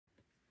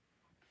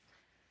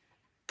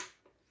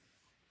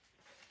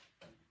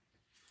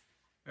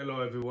Hello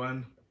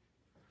everyone.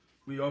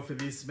 We offer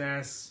this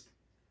Mass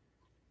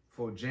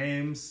for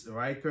James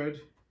Reichert,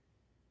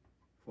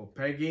 for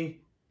Peggy,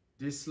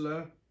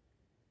 Dissler,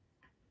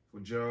 for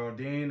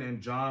Geraldine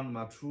and John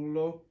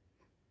Matrullo,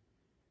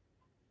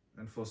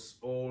 and for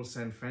all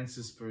St.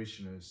 Francis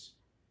parishioners.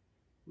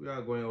 We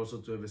are going also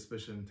to have a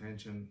special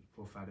intention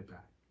for Father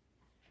Pat,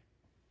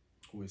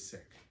 who is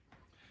sick.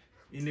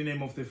 In the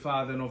name of the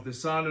Father, and of the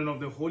Son, and of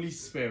the Holy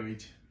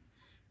Spirit,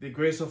 the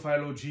grace of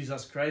our Lord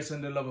Jesus Christ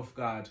and the love of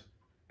God,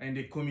 and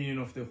the communion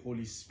of the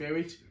Holy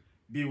Spirit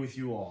be with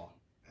you all.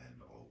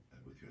 And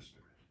with your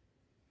spirit.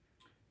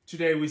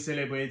 Today we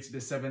celebrate the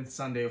 7th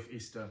Sunday of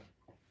Easter.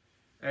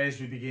 As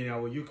we begin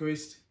our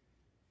Eucharist,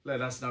 let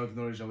us now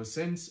acknowledge our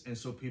sins and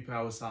so prepare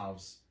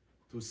ourselves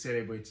to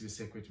celebrate the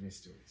sacred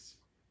mysteries.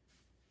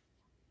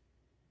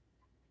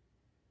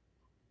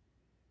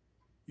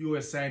 You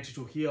were sent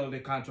to heal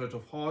the contrite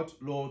of heart.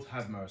 Lord,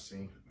 have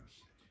mercy.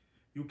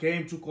 You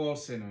came to call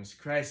sinners.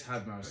 Christ,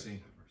 have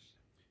mercy.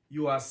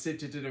 You are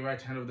seated at the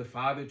right hand of the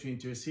Father to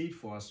intercede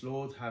for us.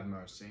 Lord, have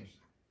mercy.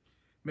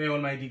 May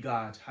Almighty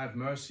God have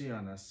mercy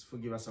on us,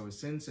 forgive us our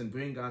sins, and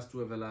bring us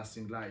to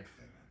everlasting life.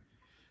 Amen.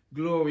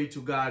 Glory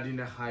to God in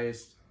the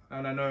highest,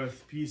 and on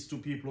earth peace to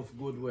people of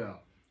good will.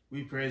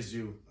 We praise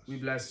you, we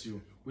bless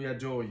you, we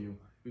adore you,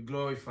 we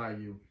glorify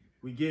you.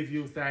 We give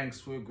you thanks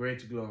for your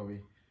great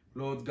glory.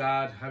 Lord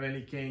God,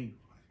 Heavenly King,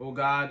 O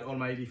God,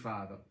 Almighty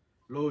Father,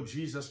 Lord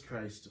Jesus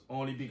Christ,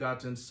 only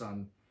begotten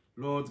Son,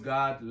 Lord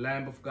God,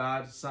 Lamb of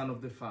God, Son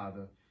of the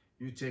Father,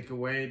 you take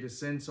away the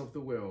sins of the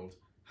world.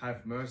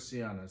 Have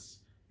mercy on us.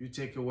 You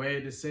take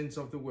away the sins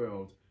of the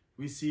world.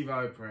 Receive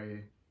our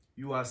prayer.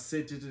 You are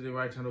seated at the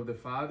right hand of the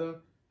Father.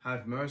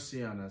 Have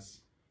mercy on us.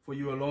 For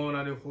you alone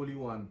are the Holy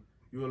One.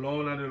 You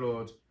alone are the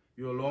Lord.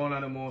 You alone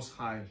are the Most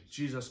High,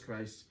 Jesus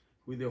Christ,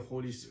 with the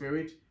Holy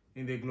Spirit,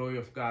 in the glory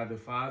of God the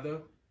Father.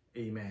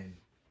 Amen.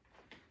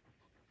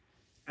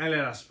 And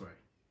let us pray.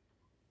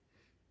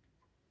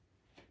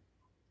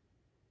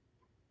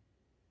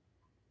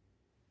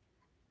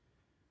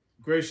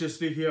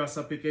 Graciously hear our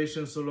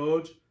supplications, O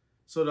Lord,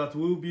 so that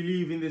we will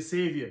believe in the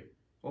Savior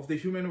of the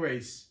human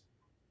race.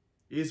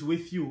 He is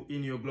with you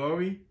in your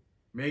glory.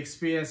 May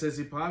experience as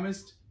he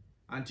promised,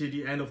 until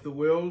the end of the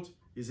world,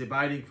 his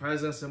abiding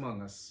presence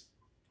among us,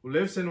 who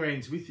lives and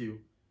reigns with you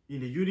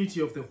in the unity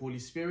of the Holy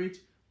Spirit,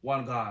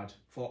 one God,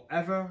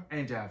 forever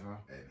and ever.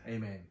 Amen.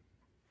 Amen.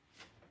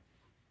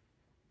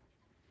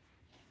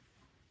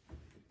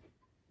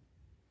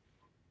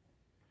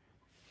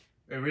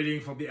 A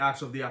reading from the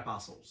Acts of the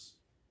Apostles.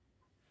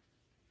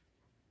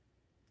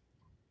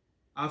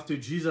 After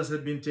Jesus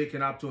had been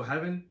taken up to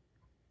heaven,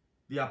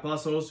 the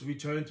apostles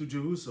returned to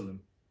Jerusalem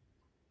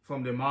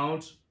from the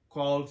mount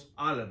called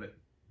Olivet,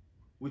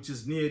 which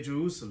is near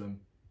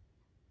Jerusalem,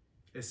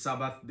 a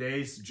Sabbath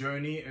day's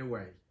journey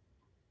away.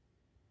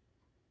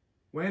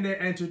 When they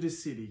entered the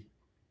city,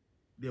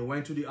 they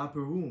went to the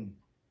upper room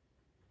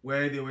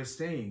where they were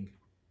staying.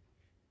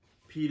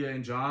 Peter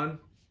and John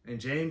and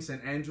James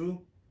and Andrew,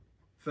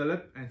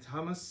 Philip and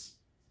Thomas,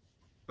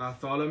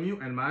 Bartholomew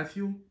and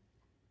Matthew,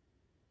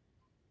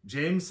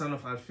 James, son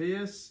of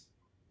Alphaeus,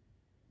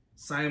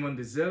 Simon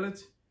the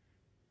Zealot,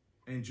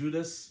 and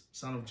Judas,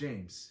 son of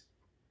James.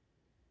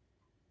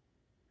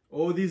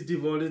 All these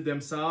devoted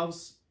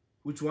themselves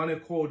with one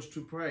accord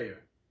to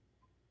prayer,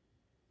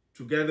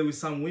 together with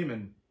some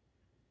women,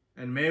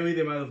 and Mary,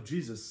 the mother of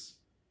Jesus,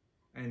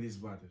 and his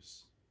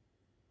brothers.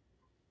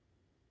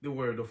 The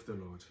word of the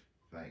Lord.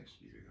 Thanks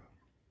be to God.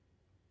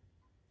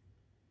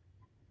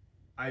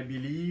 I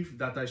believe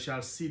that I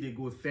shall see the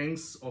good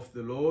things of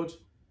the Lord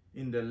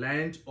in the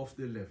land of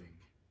the living.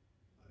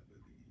 I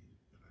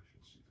believe that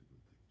I shall see the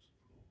good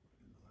things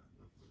of the Lord in the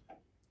land of the living.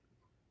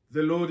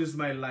 The Lord is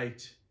my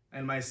light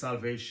and my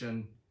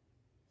salvation.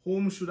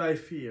 Whom should I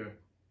fear?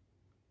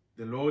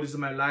 The Lord is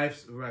my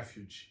life's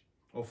refuge.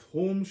 Of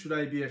whom should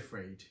I be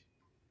afraid?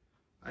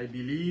 I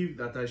believe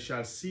that I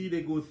shall see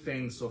the good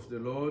things of the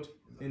Lord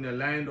in the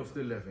land of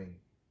the living.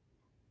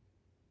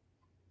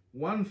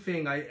 One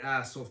thing I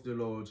ask of the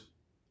Lord,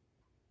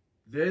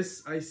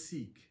 this I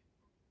seek,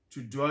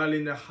 to dwell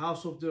in the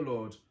house of the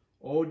Lord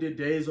all the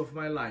days of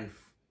my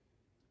life,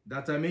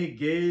 that I may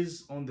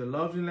gaze on the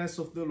loveliness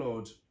of the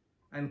Lord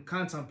and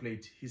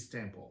contemplate his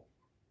temple.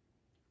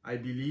 I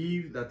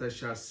believe that I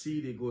shall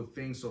see the good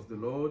things of the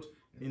Lord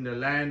in the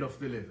land of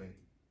the living.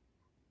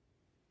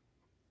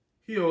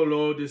 Hear, O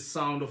Lord, the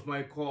sound of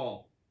my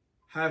call.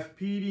 Have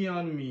pity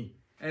on me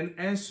and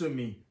answer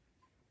me.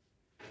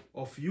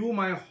 Of you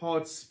my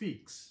heart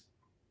speaks.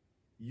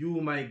 You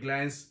my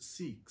glance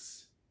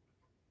seeks.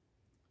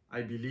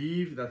 I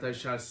believe that I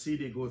shall see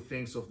the good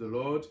things of the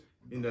Lord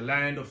in the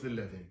land of the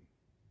living.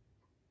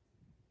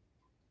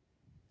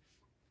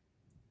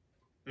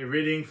 A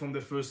reading from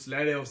the first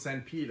letter of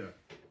St. Peter.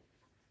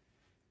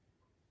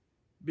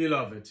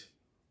 Beloved,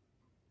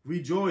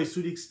 rejoice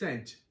to the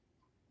extent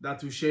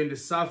that you share in the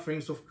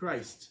sufferings of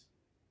Christ,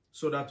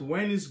 so that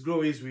when his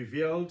glory is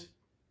revealed,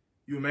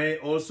 you may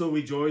also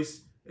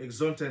rejoice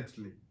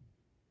exultantly.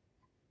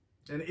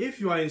 And if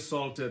you are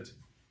insulted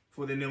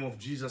for the name of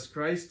Jesus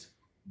Christ,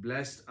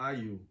 Blessed are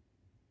you,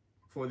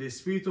 for the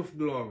Spirit of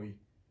glory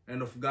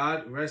and of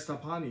God rest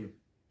upon you.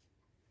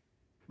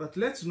 But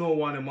let no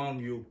one among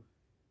you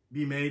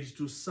be made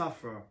to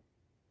suffer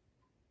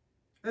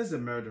as a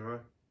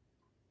murderer,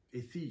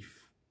 a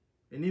thief,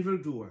 an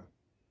evildoer,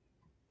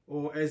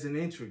 or as an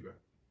intriguer.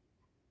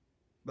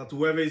 But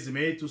whoever is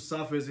made to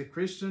suffer as a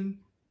Christian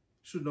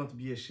should not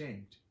be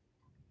ashamed,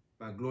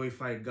 but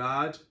glorify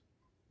God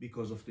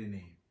because of the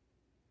name.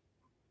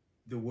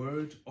 The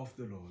word of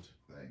the Lord.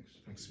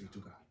 Thanks be to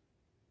God.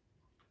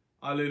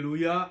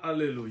 Alleluia,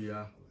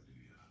 alleluia.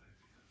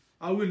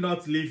 I will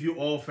not leave you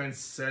orphans,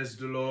 says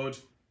the Lord.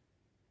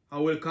 I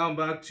will come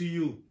back to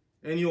you,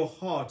 and your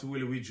heart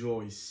will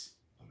rejoice.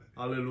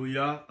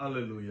 Alleluia,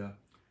 alleluia.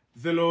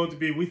 The Lord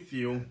be with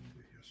you.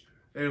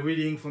 A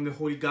reading from the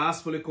Holy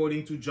Gospel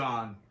according to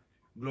John.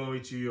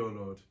 Glory to you, O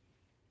Lord.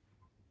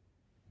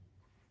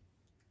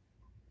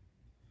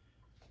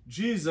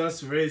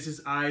 Jesus raised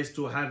his eyes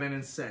to heaven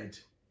and said,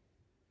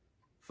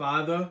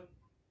 Father,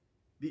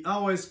 the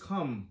hour has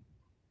come.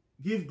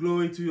 Give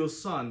glory to your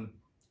Son,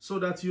 so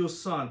that your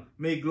Son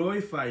may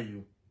glorify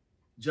you,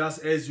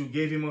 just as you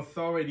gave him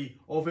authority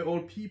over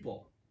all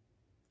people,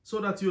 so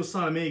that your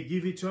Son may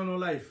give eternal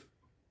life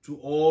to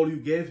all you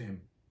gave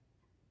him.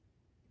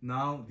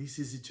 Now this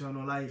is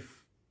eternal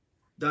life,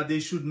 that they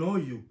should know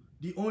you,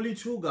 the only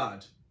true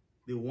God,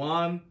 the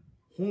one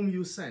whom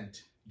you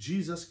sent,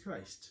 Jesus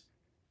Christ.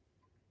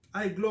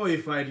 I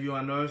glorified you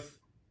on earth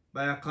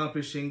by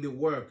accomplishing the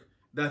work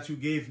that you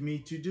gave me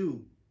to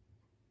do.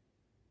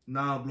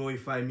 Now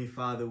glorify me,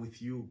 Father,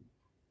 with you,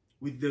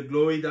 with the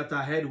glory that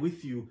I had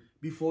with you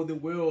before the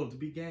world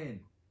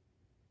began.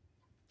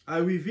 I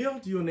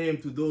revealed your name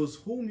to those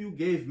whom you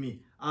gave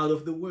me out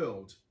of the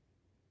world.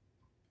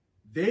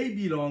 They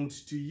belonged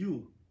to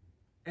you,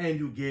 and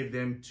you gave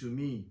them to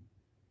me,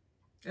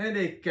 and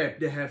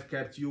they have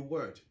kept your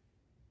word.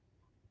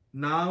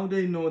 Now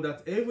they know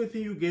that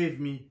everything you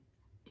gave me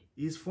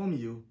is from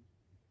you,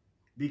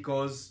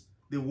 because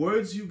the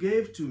words you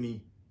gave to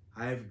me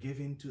I have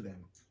given to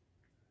them.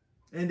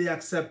 And they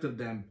accepted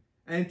them,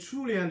 and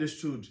truly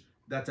understood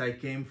that I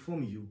came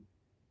from you,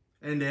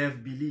 and they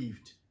have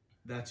believed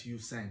that you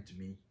sent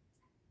me.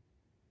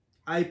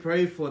 I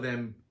pray for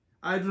them.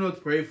 I do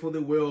not pray for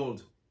the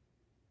world,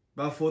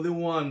 but for the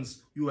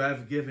ones you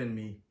have given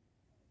me,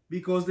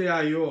 because they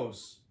are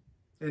yours,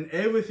 and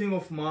everything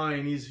of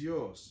mine is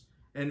yours,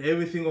 and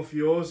everything of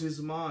yours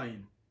is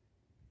mine,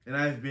 and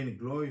I have been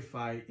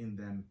glorified in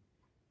them.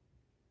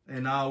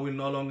 And now I will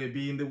no longer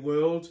be in the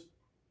world,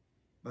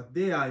 but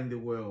they are in the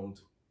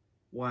world,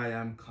 while I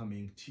am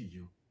coming to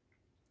you.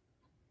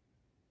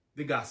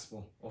 The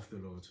Gospel of the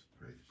Lord.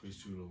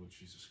 Praise to you, Lord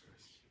Jesus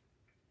Christ.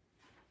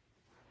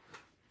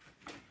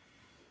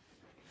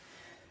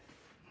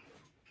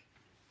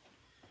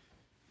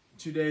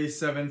 Today is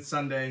 7th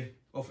Sunday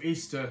of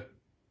Easter.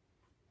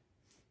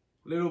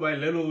 Little by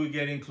little, we're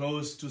getting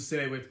close to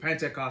celebrate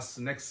Pentecost,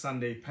 next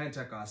Sunday,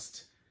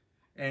 Pentecost.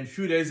 And a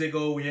few days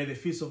ago, we had the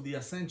Feast of the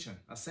Ascension.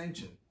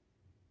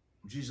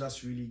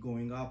 Jesus really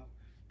going up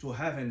to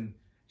heaven,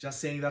 just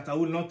saying that I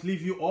will not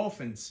leave you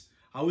orphans.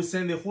 I will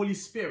send the Holy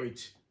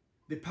Spirit,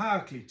 the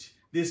Paraclete,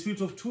 the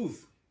Spirit of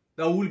Truth,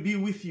 that will be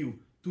with you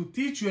to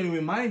teach you and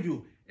remind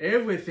you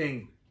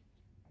everything,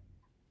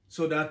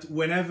 so that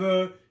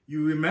whenever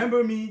you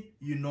remember me,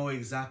 you know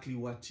exactly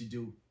what to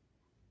do.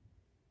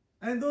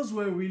 And those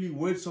were really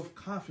words of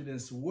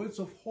confidence, words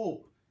of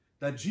hope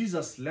that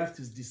Jesus left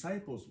his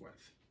disciples with.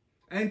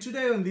 And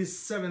today, on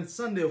this 7th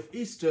Sunday of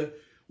Easter,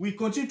 we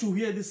continue to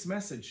hear this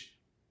message.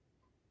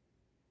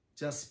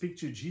 Just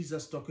picture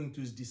Jesus talking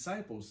to his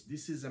disciples.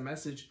 This is a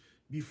message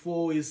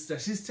before Easter.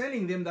 He's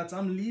telling them that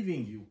I'm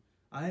leaving you.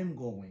 I'm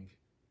going.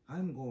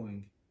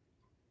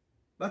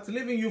 But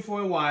leaving you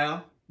for a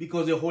while,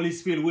 because the Holy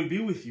Spirit will be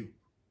with you.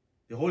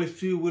 The Holy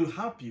Spirit will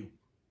help you.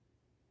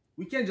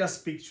 We can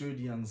just picture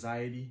the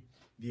anxiety,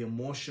 the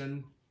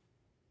emotion,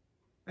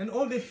 and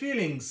all the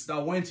feelings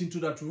that went into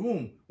that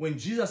room when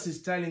Jesus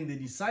is telling the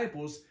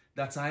disciples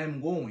that I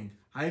am going,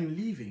 I am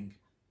leaving.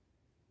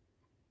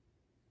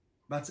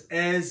 But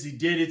as he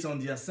did it on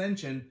the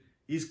ascension,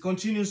 he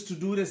continues to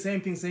do the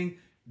same thing, saying,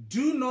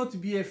 do not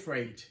be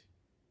afraid.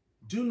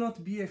 Do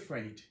not be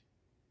afraid.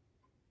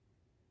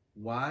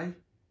 Why?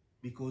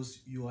 Because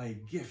you are a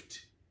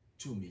gift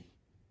to me.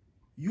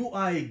 You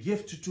are a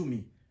gift to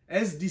me.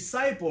 As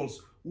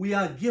disciples, we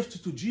are a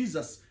gift to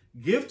Jesus,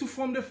 gift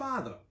from the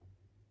Father.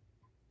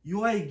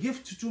 You are a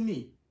gift to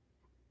me.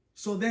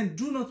 So then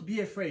do not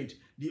be afraid.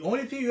 The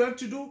only thing you have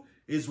to do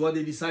is what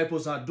the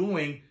disciples are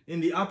doing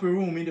in the upper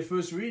room in the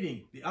first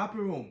reading, the upper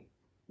room.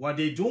 What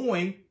they're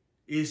doing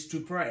is to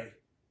pray,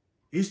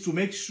 is to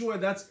make sure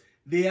that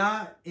they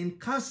are in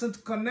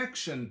constant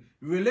connection,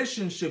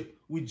 relationship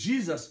with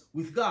Jesus,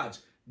 with God.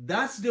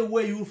 That's the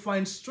way you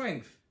find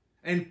strength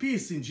and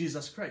peace in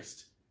Jesus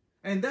Christ.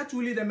 And that's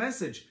really the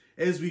message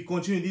as we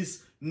continue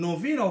this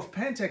novena of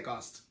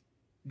Pentecost.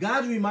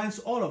 God reminds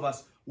all of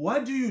us,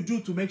 what do you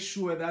do to make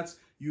sure that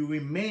you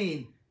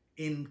remain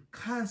in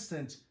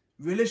constant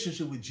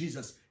relationship with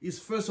Jesus? Is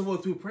first of all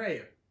through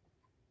prayer.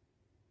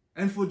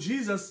 And for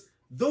Jesus,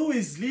 Though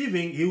he's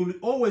leaving, he will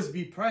always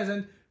be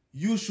present.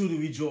 You should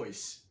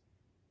rejoice.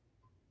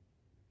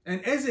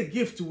 And as a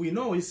gift, we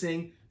know he's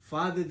saying,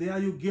 Father, they are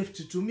your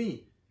gift to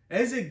me.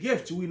 As a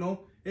gift, we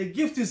know a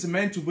gift is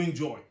meant to bring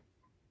joy.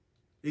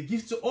 A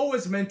gift is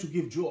always meant to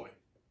give joy.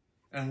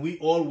 And we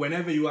all,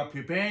 whenever you are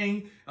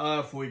preparing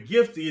for a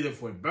gift, either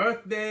for a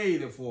birthday,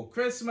 either for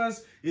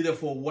Christmas, either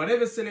for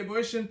whatever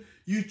celebration,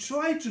 you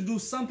try to do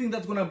something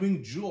that's going to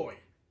bring joy.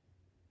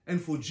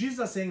 And for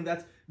Jesus saying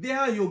that, they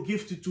are your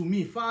gift to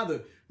me,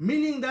 Father,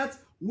 meaning that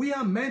we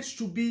are meant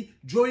to be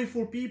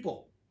joyful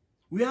people.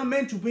 We are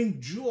meant to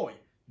bring joy.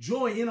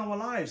 Joy in our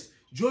lives.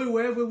 Joy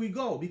wherever we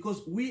go,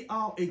 because we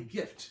are a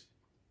gift.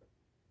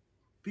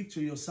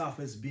 Picture yourself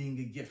as being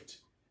a gift.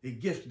 A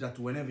gift that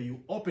whenever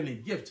you open a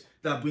gift,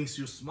 that brings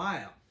you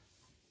smile.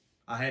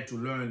 I had to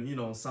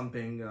learn,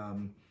 something a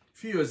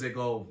few years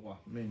ago, well,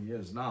 many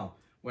years now,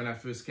 when I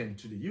first came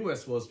to the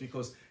US, was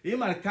because in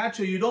my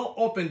culture, you don't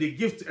open the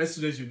gift as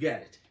soon as you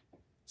get it.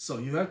 So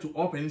you have to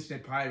open it in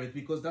private,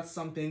 because that's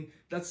something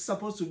that's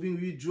supposed to bring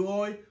you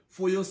joy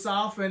for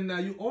yourself, and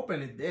you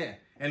open it there.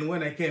 And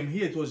when I came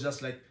here, it was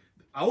just like,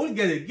 I will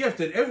get a gift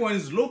and everyone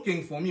is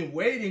looking for me,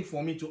 waiting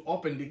for me to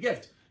open the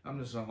gift.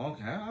 I'm just like,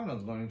 okay, I'm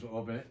not going to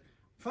open it.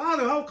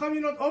 Father, how come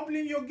you're not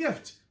opening your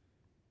gift?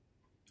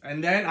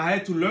 And then I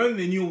had to learn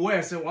the new way.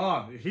 I said,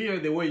 well, here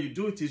the way you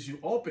do it is you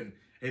open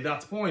at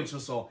that point or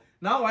so.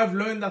 Now I've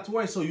learned that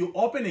way. So you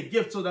open a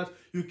gift so that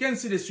you can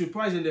see the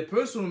surprise, and the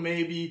person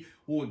maybe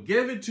who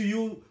gave it to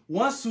you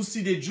wants to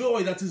see the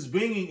joy that is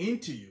bringing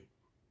into you.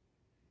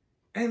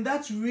 And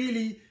that's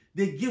really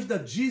the gift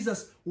that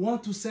Jesus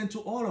wants to send to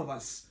all of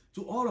us.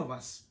 To all of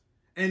us.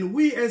 And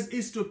we as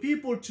Easter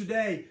people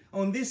today,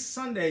 on this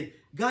Sunday,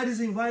 God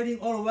is inviting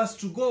all of us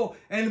to go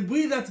and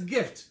be that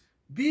gift.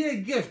 Be a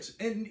gift,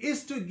 an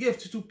Easter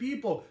gift to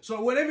people.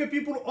 So whenever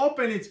people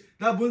open it,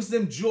 that brings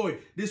them joy,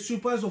 the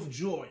surprise of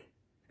joy.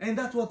 And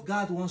that's what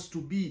God wants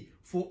to be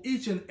for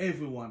each and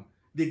every one,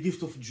 the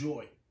gift of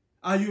joy.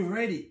 Are you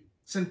ready?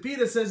 St.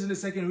 Peter says in the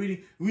second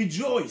reading,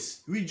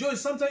 rejoice. Rejoice,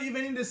 sometimes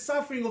even in the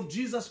suffering of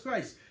Jesus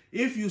Christ.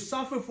 If you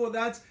suffer for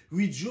that,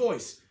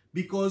 rejoice,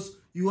 because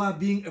you are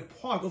being a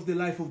part of the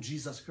life of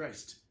Jesus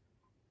Christ.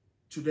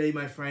 Today,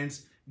 my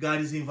friends, God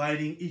is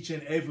inviting each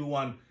and every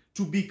one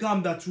to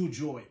become that true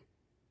joy.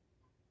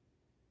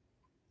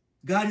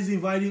 God is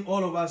inviting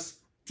all of us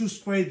to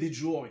spread the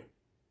joy.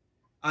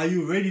 Are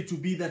you ready to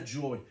be that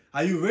joy?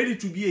 Are you ready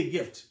to be a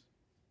gift?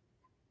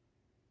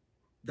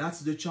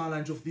 That's the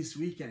challenge of this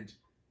weekend.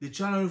 The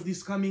challenge of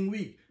this coming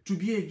week, to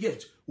be a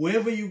gift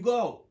wherever you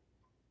go.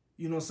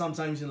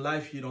 Sometimes in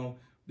life,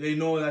 they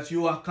know that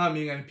you are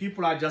coming and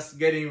people are just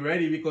getting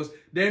ready because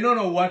they don't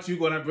know what you're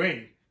going to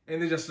bring.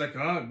 And they're just like,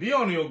 be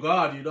on your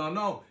guard, you don't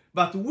know.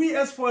 But we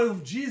as followers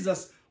of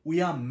Jesus,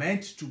 we are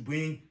meant to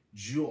bring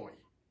joy.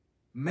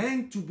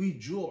 Meant to be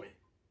joy,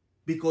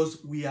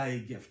 because we are a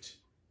gift.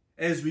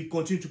 As we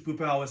continue to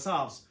prepare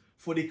ourselves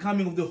for the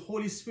coming of the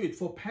Holy Spirit,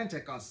 for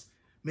Pentecost,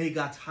 may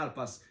God help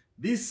us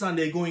this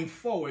Sunday going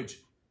forward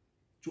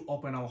to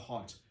open our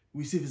heart,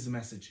 receive His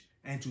message,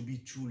 and to be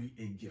truly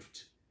a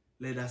gift.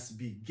 Let us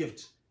be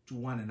gift to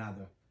one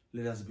another.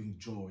 Let us bring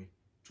joy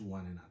to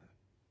one another.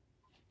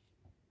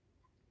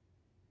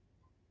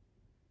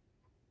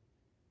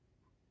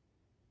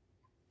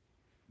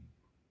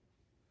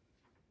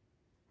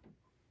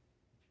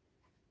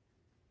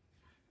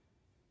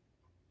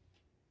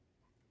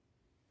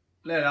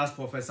 Let us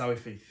profess our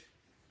faith.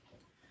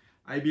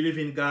 I believe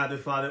in God, the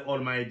Father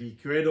Almighty,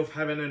 creator of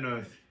heaven and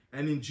earth,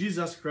 and in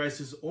Jesus Christ,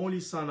 His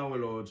only Son, our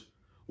Lord,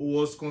 who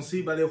was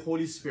conceived by the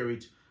Holy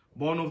Spirit,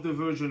 born of the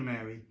Virgin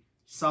Mary,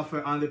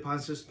 suffered under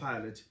Pontius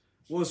Pilate,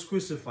 was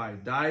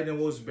crucified, died, and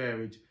was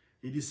buried.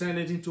 He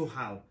descended into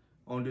hell.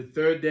 On the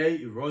third day,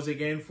 He rose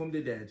again from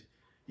the dead.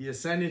 He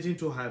ascended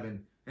into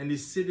heaven, and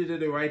is seated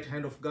at the right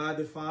hand of God,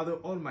 the Father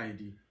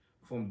Almighty.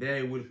 From there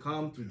He will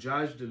come to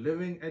judge the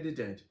living and the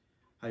dead.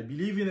 I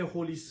believe in the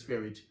Holy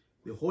Spirit,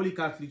 the Holy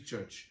Catholic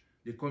Church,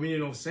 the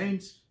communion of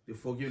saints, the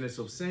forgiveness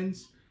of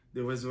sins,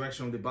 the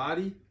resurrection of the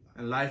body,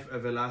 and life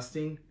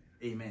everlasting.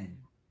 Amen.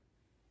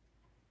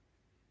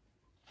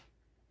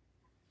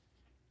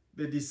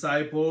 The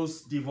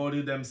disciples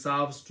devoted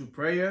themselves to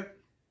prayer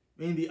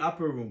in the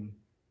upper room.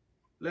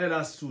 Let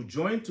us too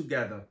join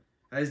together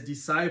as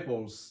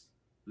disciples,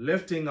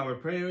 lifting our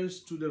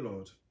prayers to the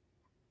Lord.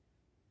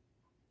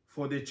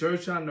 For the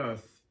church on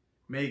earth,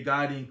 may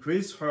God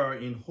increase her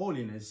in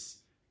holiness.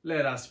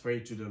 Let us pray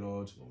to the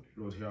Lord.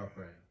 Lord, hear our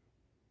prayer.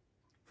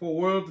 For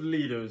world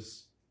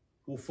leaders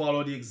who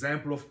follow the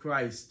example of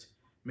Christ,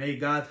 may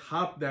God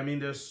help them in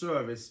their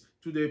service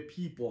to their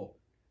people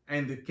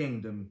and the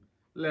kingdom.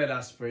 Let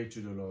us pray to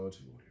the Lord.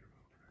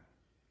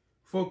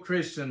 For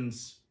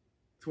Christians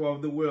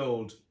throughout the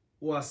world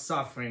who are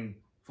suffering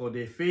for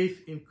their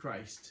faith in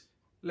Christ,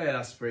 let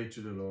us pray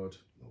to the Lord.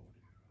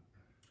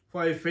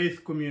 For a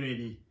faith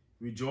community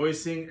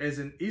rejoicing as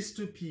an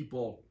Easter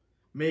people,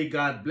 may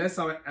God bless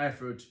our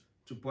effort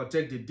to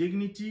protect the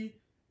dignity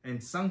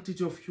and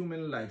sanctity of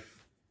human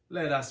life.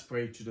 Let us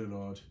pray to the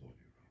Lord.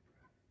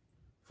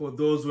 For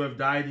those who have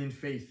died in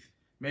faith,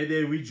 May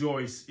they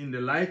rejoice in the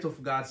light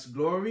of God's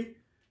glory.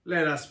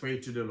 Let us pray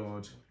to the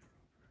Lord.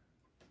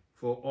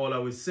 For all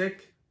our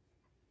sick,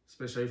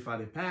 especially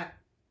Father Pat,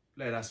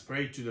 let us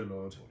pray to the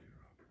Lord.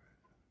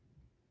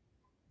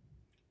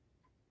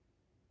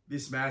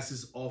 This Mass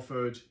is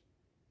offered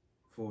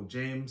for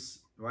James,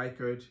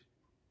 Reichert,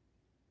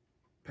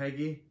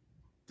 Peggy,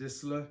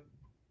 Dissler,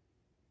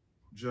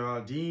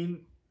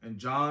 Geraldine, and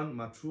John,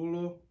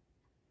 Matrullo,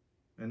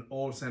 and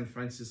all St.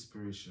 Francis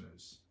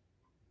parishioners.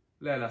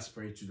 Let us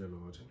pray to the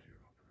Lord.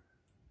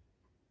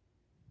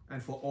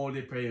 And for all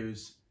the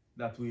prayers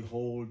that we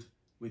hold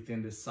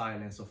within the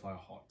silence of our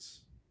hearts.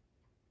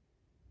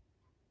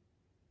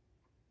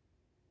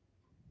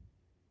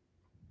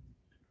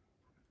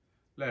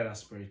 Let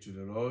us pray to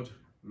the Lord.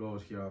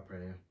 Lord, hear our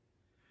prayer.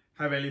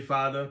 Heavenly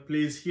Father,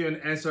 please hear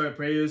and answer our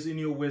prayers in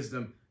your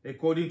wisdom,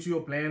 according to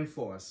your plan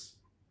for us.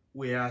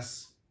 We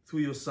ask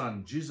through your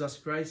Son, Jesus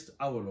Christ,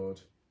 our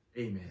Lord.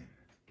 Amen.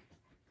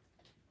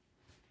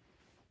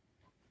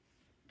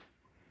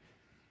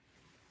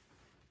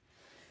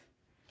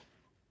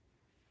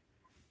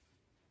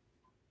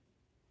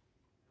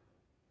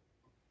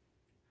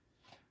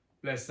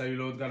 Blessed are you,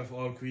 Lord God of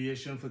all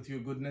creation, for through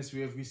your goodness we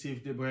have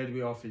received the bread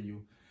we offer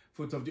you.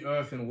 Fruit of the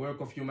earth and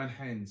work of human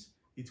hands,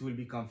 it will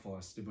become for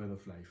us the bread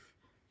of life.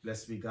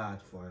 Blessed be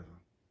God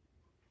forever.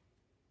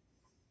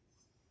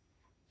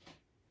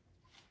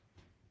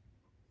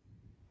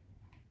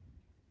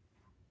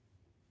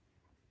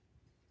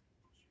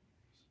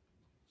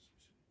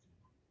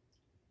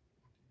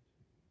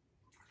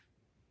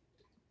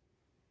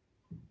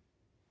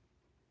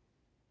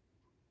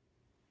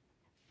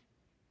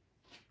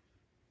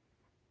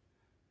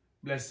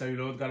 Blessed are you,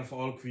 Lord God of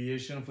all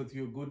creation, for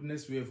through your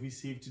goodness we have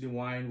received the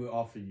wine we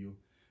offer you.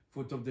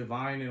 Fruit of the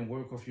vine and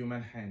work of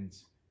human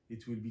hands,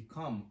 it will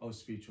become our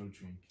spiritual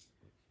drink.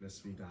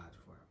 Blessed be God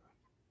forever.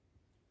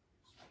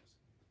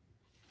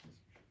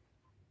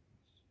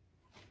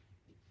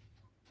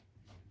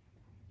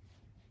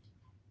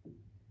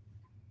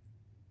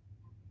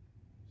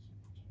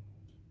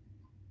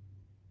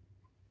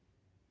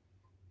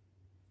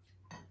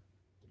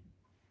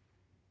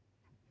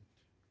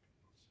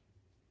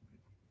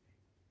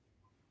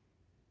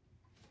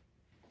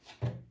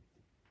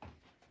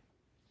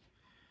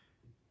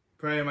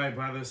 Pray, my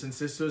brothers and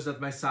sisters,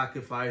 that my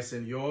sacrifice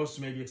and yours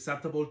may be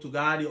acceptable to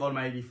God, the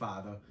Almighty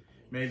Father.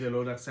 May the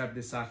Lord accept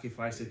the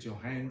sacrifice at your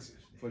hands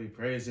for the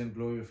praise and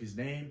glory of his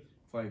name,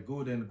 for the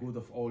good and good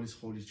of all his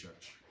holy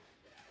church.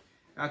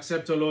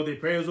 Accept, O Lord, the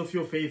prayers of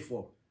your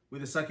faithful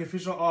with the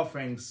sacrificial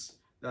offerings,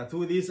 that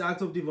through this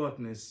act of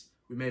devoutness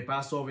we may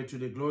pass over to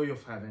the glory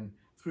of heaven,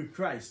 through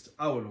Christ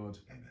our Lord.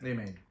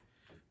 Amen.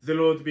 The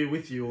Lord be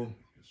with you.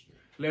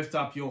 Lift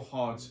up your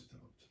heart.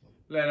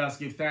 Let us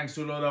give thanks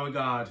to Lord our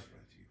God.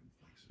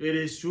 It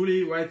is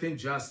truly right and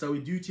just, our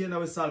duty and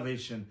our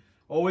salvation,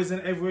 always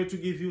and everywhere to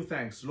give you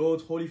thanks,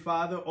 Lord, Holy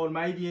Father,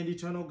 Almighty and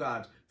eternal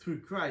God, through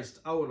Christ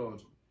our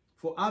Lord.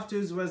 For after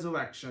his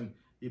resurrection,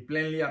 he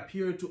plainly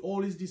appeared to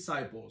all his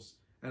disciples,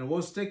 and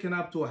was taken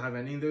up to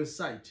heaven in their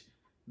sight,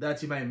 that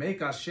he might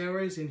make us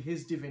sharers in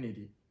his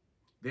divinity.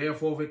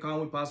 Therefore, overcome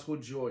with paschal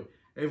joy,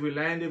 every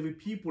land, every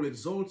people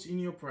exalts in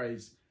your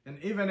praise,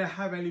 and even the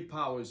heavenly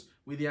powers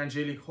with the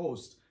angelic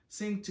host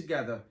sing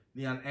together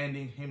the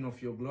unending hymn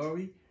of your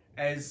glory,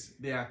 as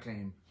they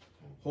acclaim,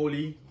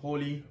 Holy,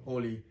 holy,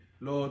 holy,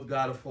 Lord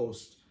God of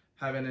hosts,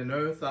 heaven and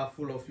earth are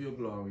full of your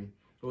glory.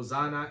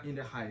 Hosanna in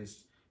the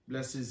highest.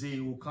 Blessed is he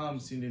who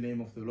comes in the name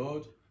of the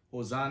Lord.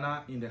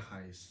 Hosanna in the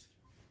highest.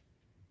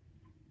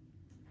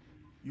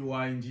 You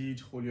are indeed,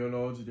 holy, O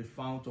Lord, the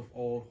fount of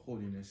all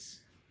holiness.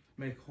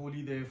 Make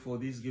holy, therefore,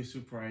 these gifts,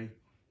 we pray,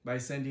 by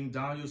sending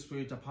down your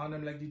Spirit upon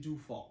them like the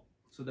dewfall,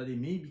 so that they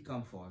may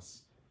become for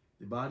us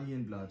the body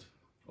and blood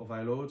of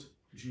our Lord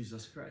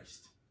Jesus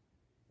Christ.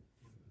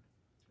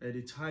 At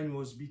the time he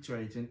was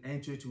betrayed and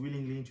entered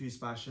willingly into his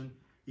passion,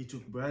 he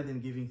took bread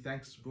and giving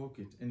thanks broke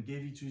it and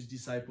gave it to his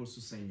disciples,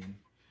 saying,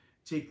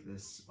 Take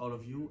this, all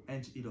of you,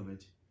 and eat of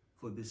it,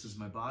 for this is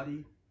my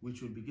body,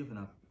 which will be given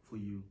up for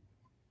you.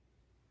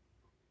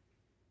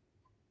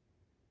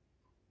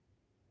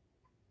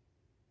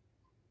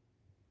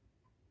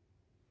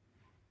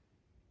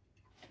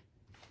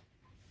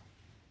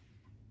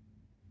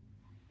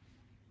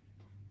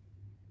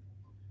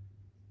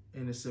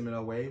 In a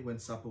similar way, when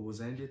supper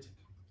was ended,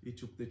 he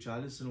took the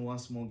chalice and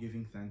once more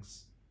giving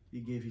thanks,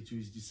 he gave it to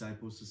his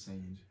disciples,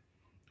 saying,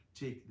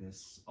 Take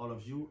this, all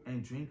of you,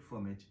 and drink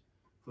from it,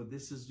 for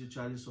this is the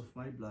chalice of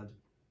my blood,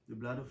 the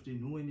blood of the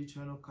new and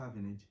eternal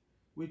covenant,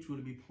 which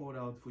will be poured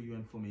out for you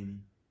and for many,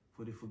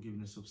 for the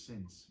forgiveness of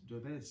sins. Do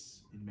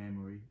this in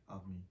memory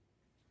of me.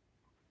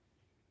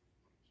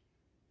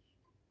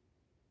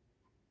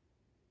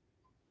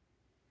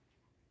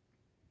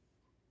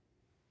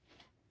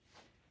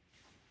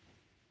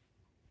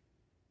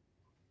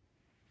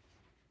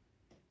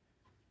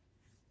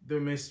 The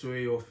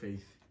mystery of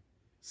faith.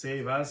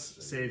 Save us,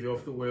 Savior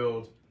of the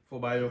world, for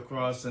by your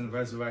cross and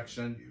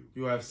resurrection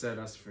you have set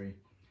us free.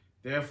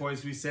 Therefore,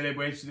 as we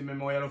celebrate the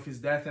memorial of his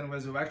death and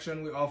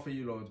resurrection, we offer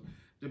you, Lord,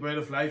 the bread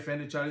of life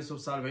and the chalice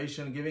of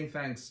salvation, giving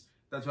thanks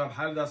that you have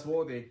held us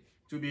worthy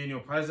to be in your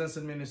presence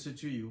and minister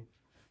to you.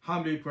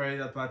 Humbly pray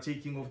that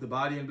partaking of the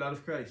body and blood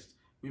of Christ,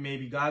 we may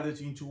be gathered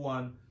into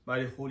one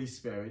by the Holy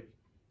Spirit.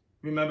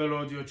 Remember,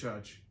 Lord, your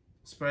church,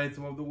 spread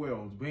throughout the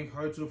world. Bring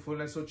her to the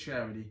fullness of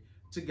charity,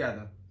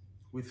 together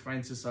with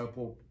Francis our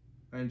Pope,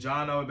 and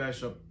John our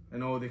Bishop,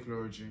 and all the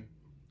clergy.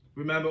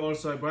 Remember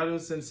also our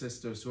brothers and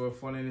sisters who have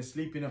fallen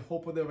asleep in the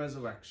hope of the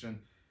resurrection,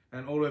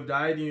 and all who have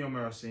died in your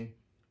mercy.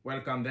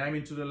 Welcome them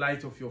into the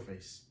light of your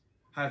face.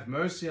 Have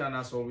mercy on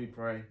us all, we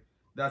pray,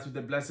 that with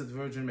the Blessed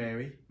Virgin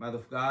Mary, Mother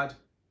of God,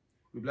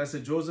 with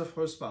Blessed Joseph,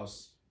 her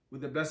spouse,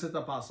 with the blessed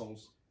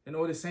apostles, and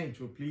all the saints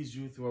who please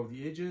you throughout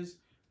the ages,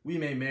 we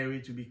may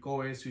merit to be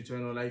co-heirs to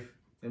eternal life,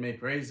 and may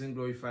praise and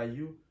glorify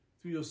you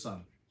through your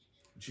Son,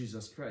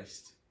 Jesus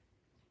Christ.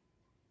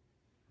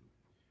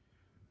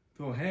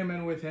 Through him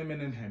and with him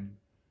and in him,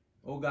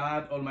 O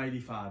God, Almighty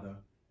Father,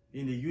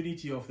 in the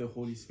unity of the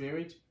Holy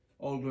Spirit,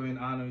 all glory and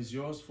honor is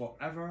yours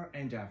forever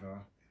and ever.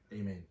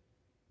 Amen.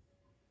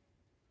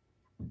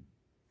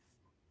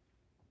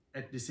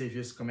 At the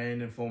Savior's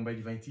command, informed by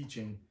divine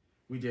teaching,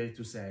 we dare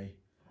to say,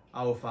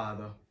 Our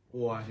Father,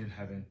 who art in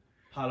heaven,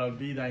 hallowed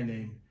be thy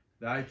name.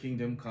 Thy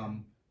kingdom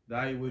come,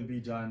 thy will be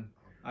done,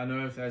 on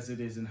earth as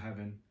it is in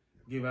heaven.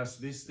 Give us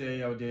this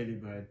day our daily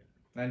bread,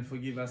 and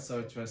forgive us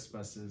our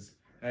trespasses,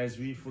 as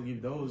we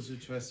forgive those who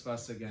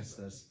trespass against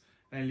us.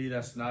 And lead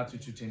us not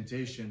into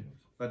temptation,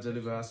 but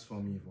deliver us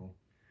from evil.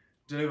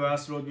 Deliver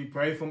us, Lord, we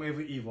pray, from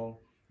every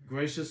evil.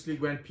 Graciously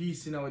grant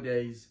peace in our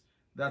days,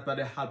 that by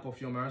the help of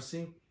your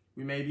mercy,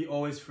 we may be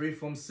always free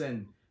from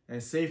sin,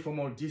 and safe from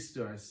all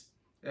distress,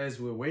 as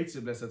we await the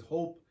blessed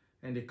hope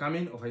and the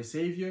coming of our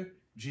Savior,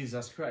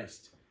 Jesus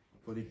Christ.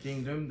 For the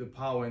kingdom, the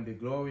power, and the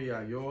glory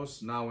are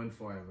yours, now and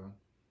forever.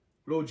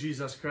 Lord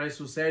Jesus Christ,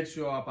 who said to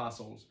your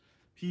apostles,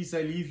 Peace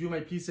I leave you, my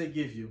peace I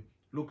give you.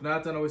 Look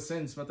not on our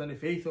sins, but on the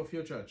faith of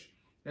your church,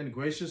 and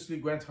graciously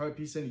grant her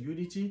peace and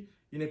unity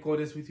in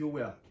accordance with your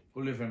will,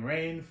 who live and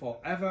reign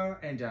forever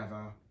and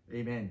ever.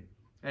 Amen.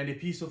 And the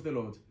peace of the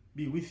Lord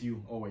be with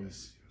you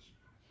always.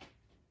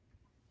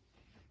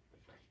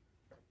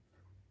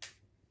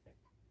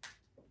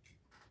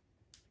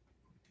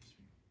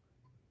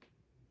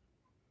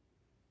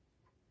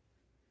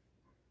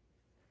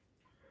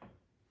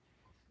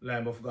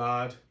 Lamb of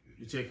God,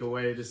 you take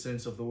away the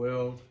sins of the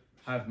world,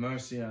 have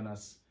mercy on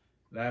us.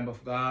 Lamb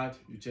of God,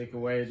 you take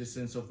away the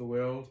sins of the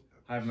world,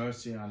 have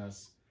mercy on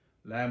us.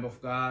 Lamb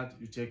of God,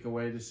 you take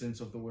away the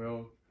sins of the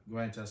world,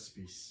 grant us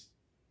peace.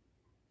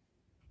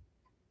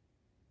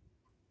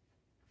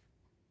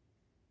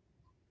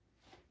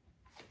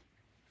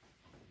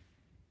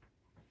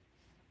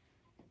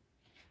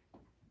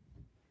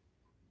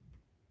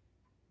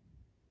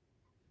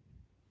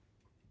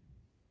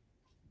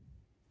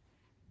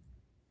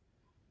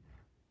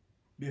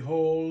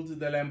 Behold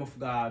the Lamb of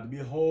God.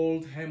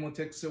 Behold him who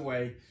takes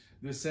away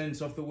the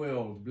sins of the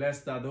world.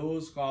 Blessed are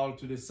those called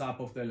to the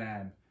supper of the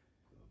Lamb.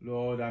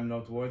 Lord, I am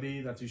not worthy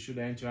that you should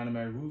enter under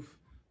my roof.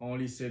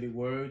 Only say the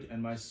word,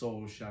 and my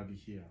soul shall be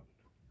healed.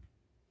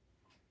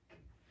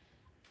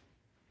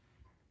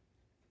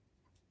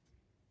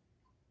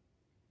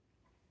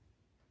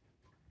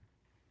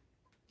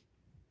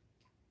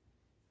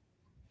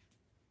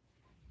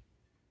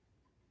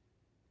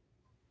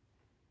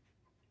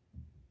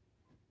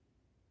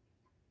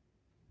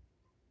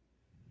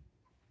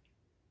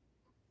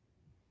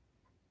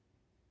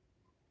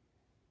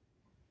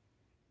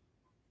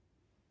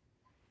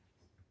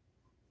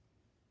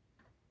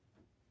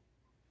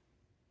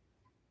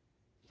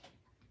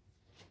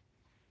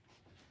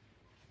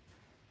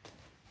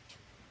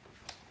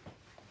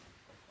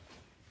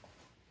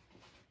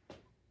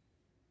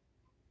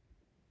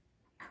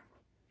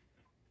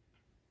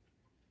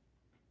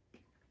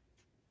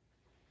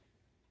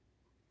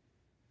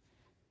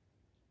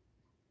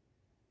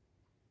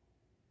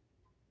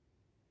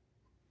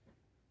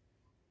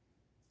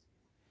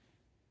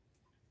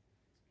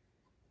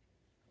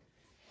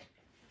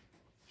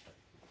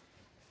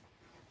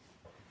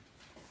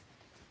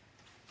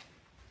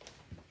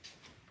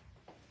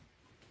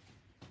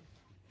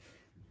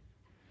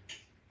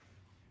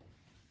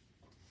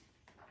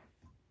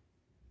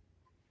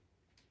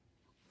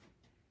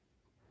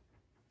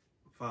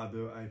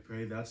 Father, I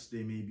pray that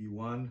they may be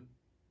one,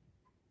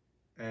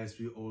 as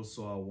we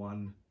also are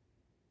one.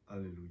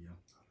 Alleluia.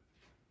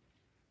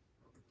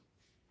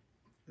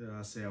 Let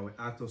us say our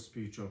act of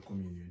spiritual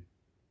communion.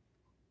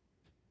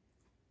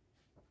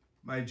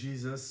 My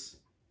Jesus,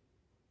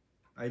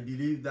 I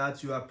believe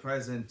that you are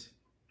present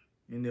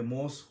in the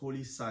most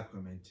holy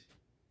sacrament.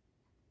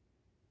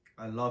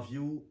 I love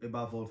you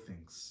above all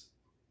things,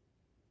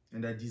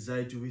 and I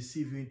desire to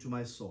receive you into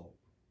my soul.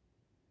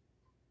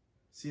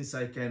 Since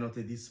I cannot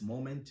at this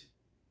moment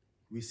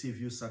receive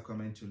you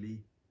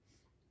sacramentally,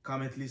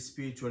 come at least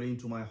spiritually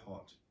into my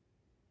heart.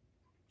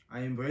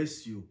 I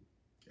embrace you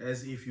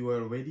as if you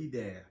were already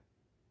there,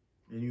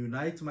 and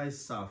unite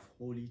myself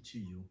wholly to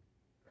you.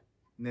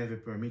 Never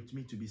permit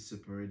me to be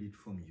separated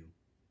from you.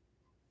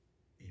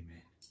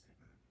 Amen.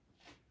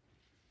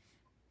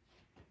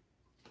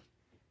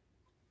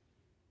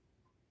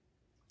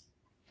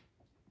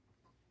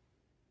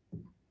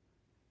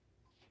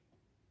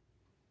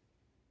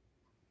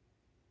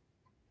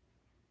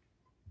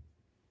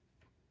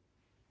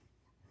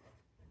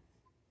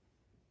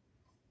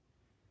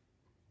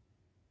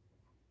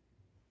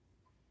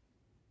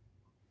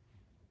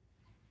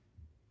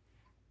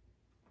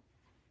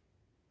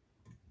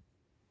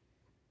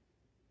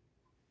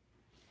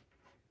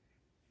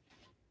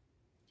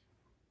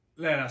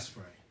 Let us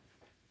pray.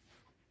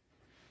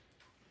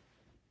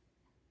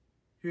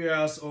 Hear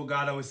us, O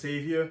God, our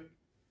Savior,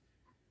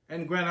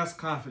 and grant us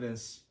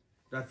confidence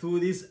that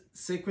through these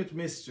sacred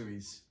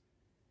mysteries,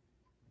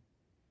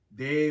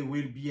 they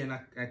will be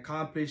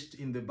accomplished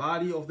in the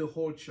body of the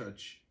whole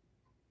church,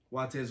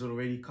 what has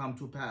already come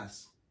to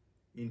pass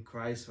in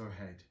Christ our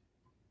head,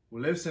 who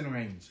lives and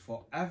reigns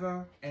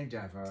forever and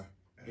ever.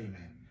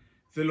 Amen.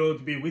 The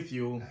Lord be with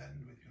you.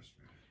 And with your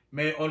spirit.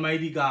 May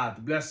Almighty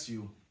God bless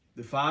you,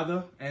 the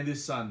Father and the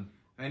Son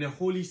and the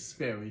Holy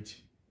Spirit.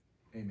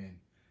 Amen.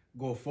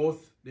 Go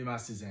forth, the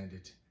Mass is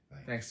ended.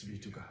 Thanks be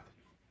to God.